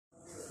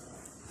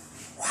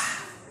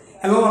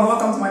Hello and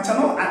welcome to my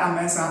channel. I am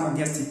Mensa. I'm a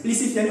guest.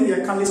 Please, if you're new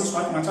here, kindly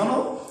subscribe to my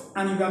channel.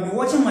 And if you have been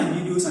watching my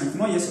videos and if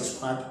you're not yet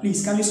subscribed,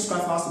 please kindly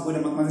subscribe for us to go to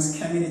the mathematics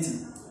community.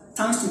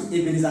 Thanks to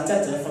Ebenezer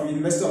Tete from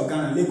University of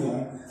Ghana,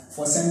 Legon,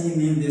 for sending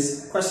me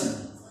this question.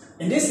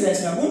 In this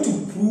lesson, we are going to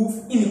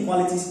prove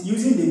inequalities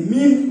using the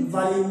mean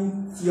value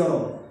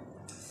theorem.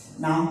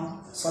 Now,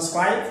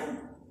 subscribe,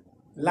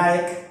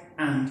 like,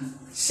 and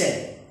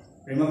share.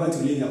 Remember to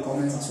leave your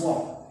comments as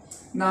well.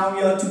 Now,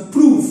 we are to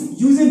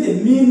prove using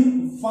the mean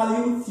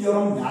value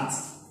theorem that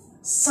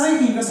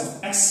sine inverse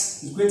of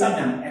x is greater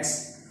than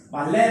x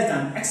but less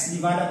than x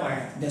divided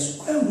by the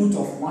square root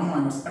of 1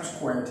 minus x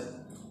squared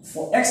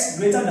for x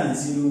greater than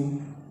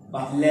 0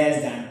 but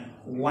less than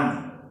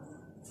 1.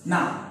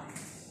 Now,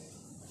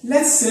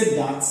 let's say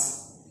that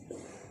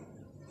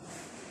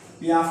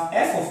we have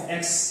f of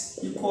x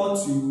equal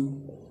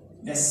to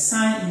the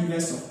sine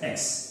inverse of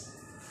x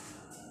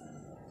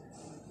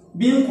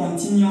being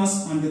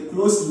continuous on the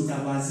closed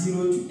interval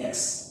 0 to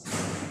x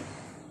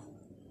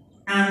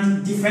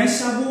and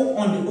differentiable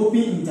on the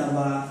open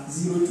interval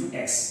 0 to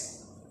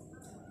x.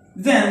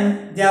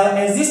 Then there will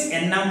exist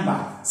a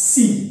number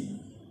c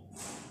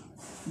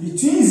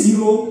between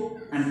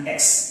 0 and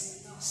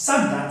x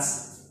such that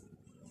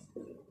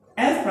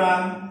f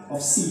prime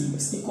of c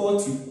is equal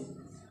to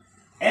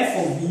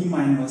f of b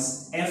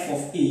minus f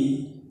of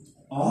a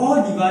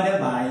all divided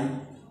by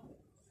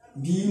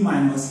b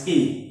minus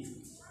a.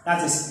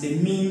 That is the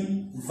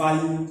mean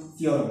value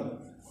theorem.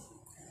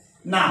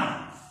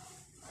 Now,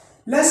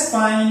 let's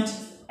find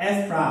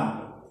f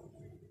prime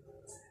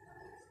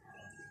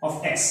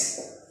of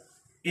x.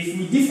 If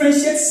we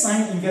differentiate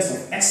sine inverse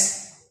of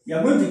x, we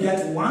are going to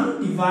get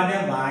 1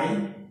 divided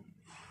by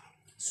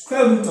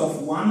square root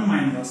of 1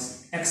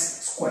 minus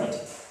x squared.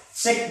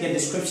 Check the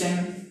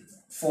description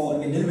for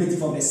the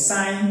derivative of the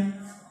sine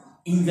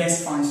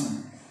inverse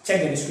function.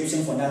 Check the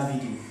description for that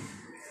video.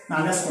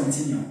 Now let's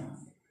continue.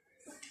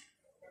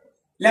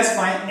 Let's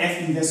find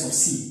f inverse of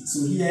c.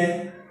 So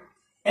here,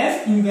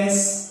 f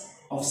inverse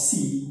of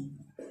c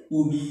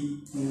will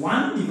be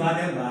 1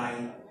 divided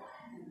by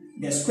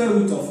the square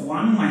root of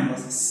 1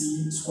 minus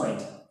c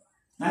squared.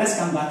 Now let's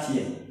come back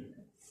here.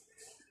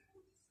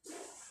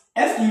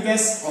 F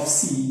inverse of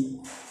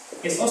c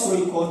is also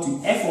equal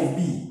to f of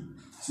b.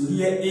 So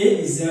here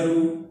a is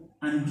 0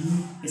 and b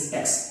is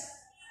x.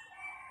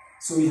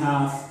 So we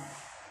have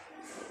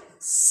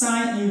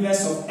sine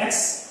inverse of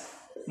x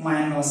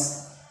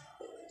minus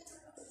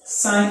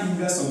sine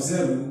inverse of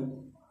 0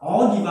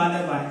 all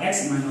divided by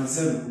x minus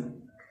 0.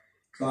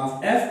 So I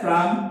have f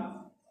prime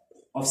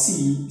of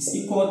c is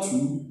equal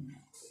to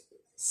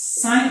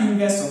sine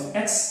inverse of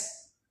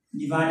x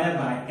divided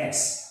by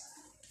x.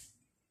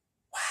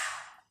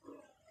 Wow!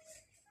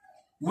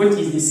 Which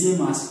is the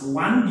same as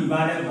 1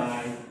 divided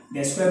by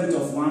the square root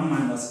of 1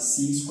 minus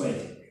c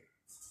squared.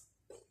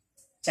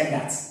 Check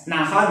that.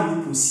 Now, how do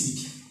we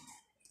proceed?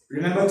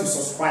 Remember to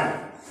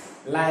subscribe,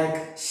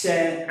 like,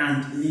 share,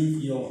 and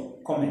leave your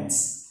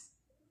comments.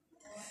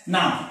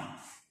 Now,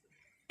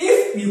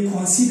 if you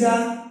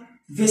consider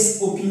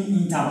this open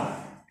interval,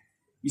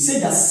 we say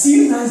that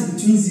c lies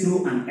between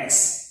 0 and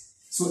x.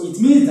 So it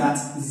means that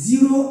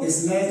 0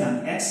 is less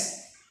than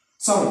x.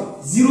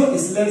 Sorry, 0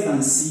 is less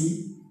than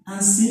c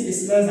and c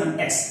is less than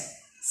x.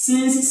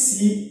 Since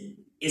c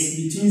is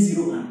between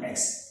 0 and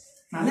x.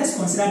 Now let's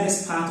consider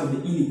this part of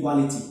the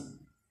inequality.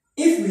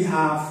 If we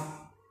have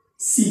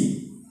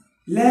c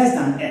less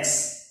than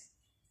x,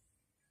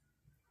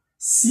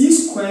 c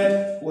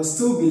squared will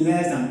still be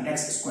less than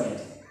x squared.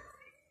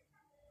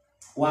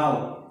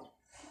 Wow.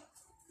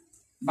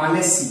 But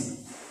let's see.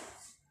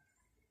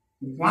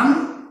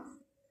 1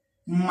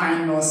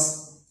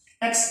 minus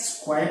x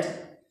squared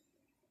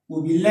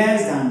will be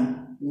less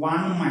than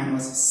 1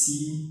 minus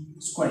c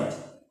squared.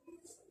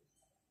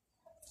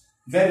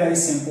 Very, very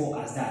simple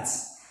as that.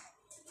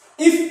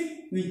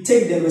 If we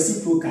take the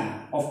reciprocal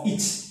of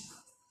each,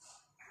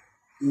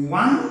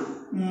 1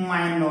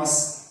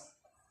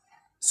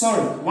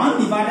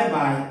 divided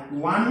by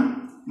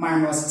 1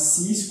 minus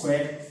c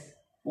squared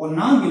will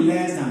now be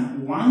less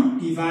than 1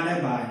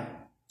 divided by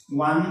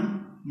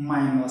 1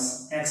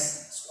 minus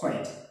x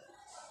squared.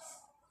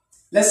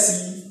 Let's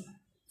see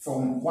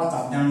from what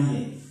I've done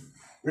here.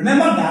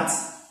 Remember that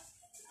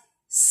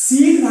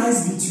c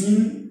lies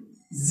between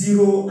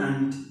 0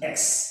 and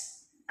x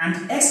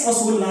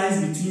also lies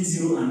between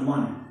 0 and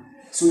 1.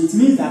 So it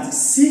means that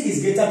c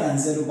is greater than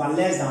 0 but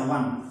less than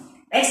 1.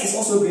 X is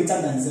also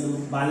greater than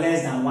 0 but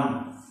less than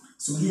 1.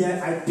 So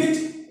here I picked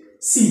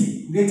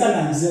c greater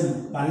than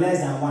 0 but less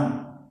than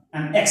 1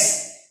 and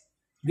x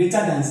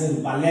greater than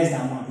 0 but less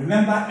than 1.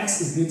 Remember,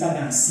 x is greater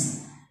than c.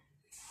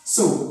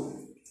 So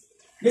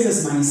this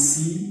is my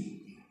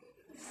c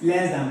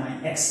less than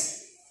my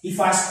x. If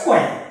I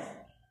square,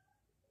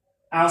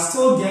 I'll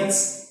still get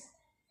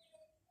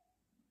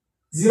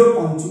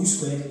 0.2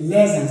 squared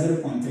less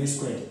than 0.3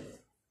 squared.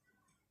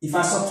 If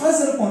I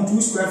subtract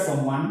 0.2 squared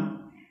from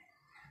 1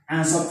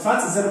 and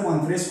subtract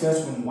 0.3 squared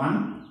from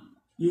 1,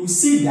 you will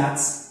see that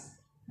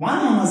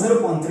 1 minus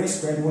 0.3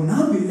 squared will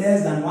now be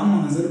less than 1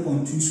 minus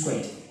 0.2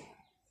 squared.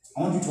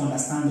 I want you to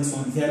understand this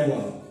one very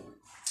well.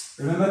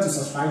 Remember to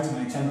subscribe to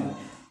my channel,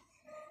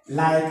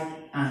 like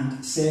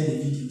and share the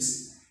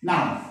videos.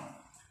 Now,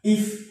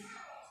 if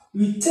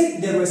we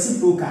take the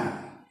reciprocal,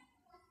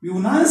 we will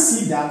now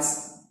see that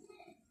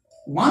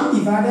 1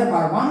 divided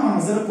by 1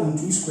 minus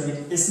 0.2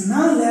 squared is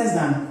now less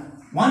than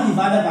 1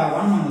 divided by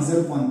 1 minus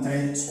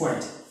 0.3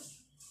 squared.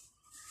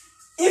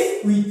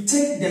 If we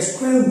take the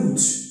square root,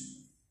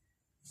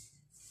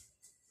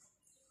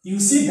 you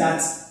see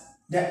that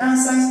the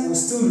answers will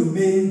still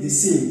remain the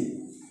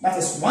same. That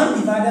is 1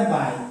 divided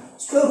by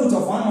square root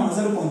of 1 minus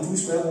 0.2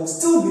 squared will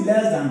still be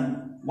less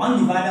than 1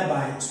 divided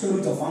by square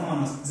root of 1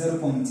 minus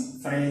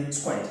 0.3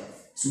 squared.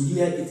 So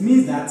here it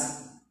means that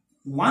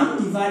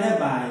 1 divided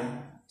by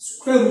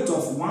square root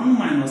of 1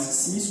 minus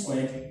c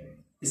squared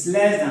is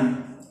less than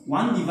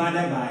 1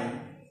 divided by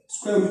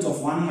square root of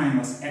 1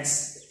 minus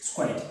x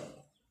squared.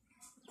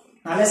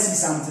 Now let's see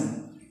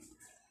something.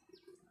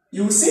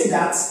 You will see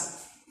that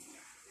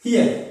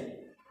here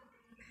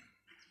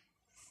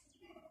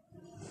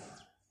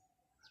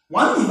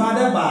 1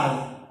 divided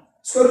by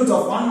square root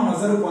of 1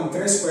 minus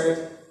 0.3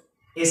 squared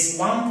is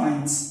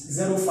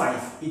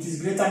 1.05. It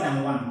is greater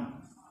than 1.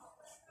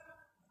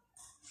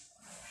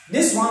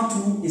 This one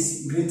too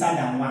is greater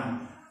than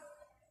 1.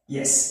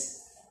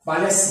 Yes.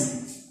 But let's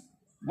see.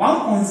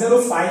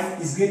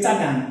 1.05 is greater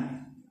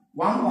than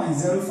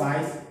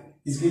 1.05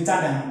 is greater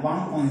than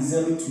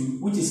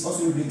 1.02, which is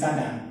also greater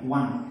than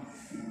 1.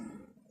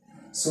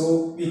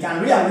 So we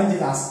can rearrange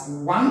it as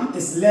 1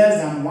 is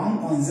less than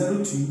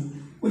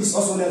 1.02, which is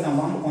also less than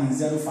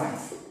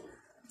 1.05.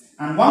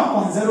 And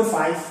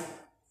 1.05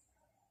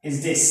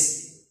 is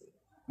this.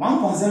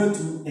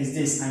 1.02 is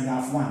this, and you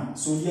have 1.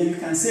 So here you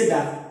can say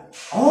that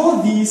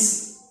all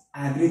these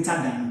are greater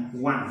than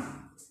 1.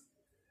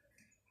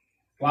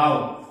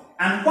 Wow.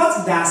 And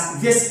what does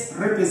this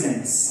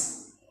represent?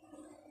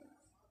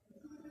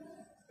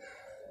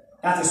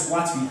 That is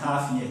what we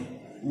have here.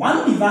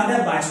 1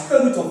 divided by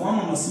square root of 1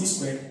 minus c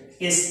squared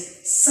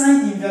is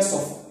sine inverse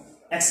of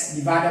x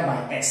divided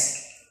by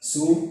x.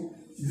 So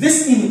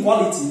this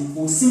inequality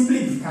will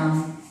simply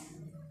become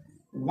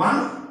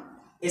 1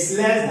 is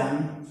less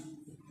than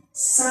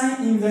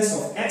sine inverse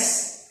of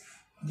x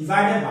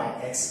divided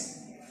by x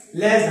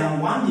less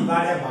than 1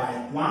 divided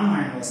by 1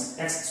 minus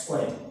x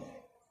squared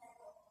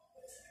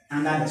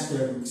under the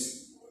square root.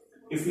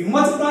 If we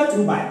multiply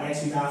through by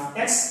x, we have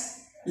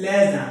x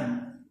less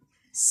than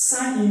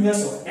sine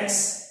inverse of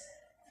x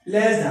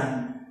less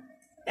than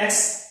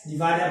x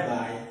divided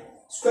by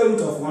square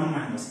root of 1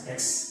 minus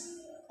x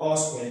all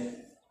squared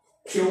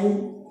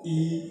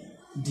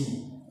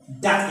QED.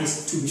 That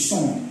is to be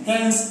shown,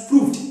 hence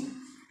proved.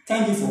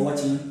 Thank you for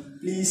watching.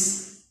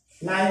 Please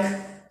like,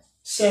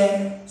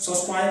 share,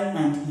 subscribe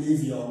and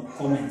leave your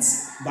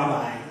comments. Bye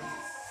bye.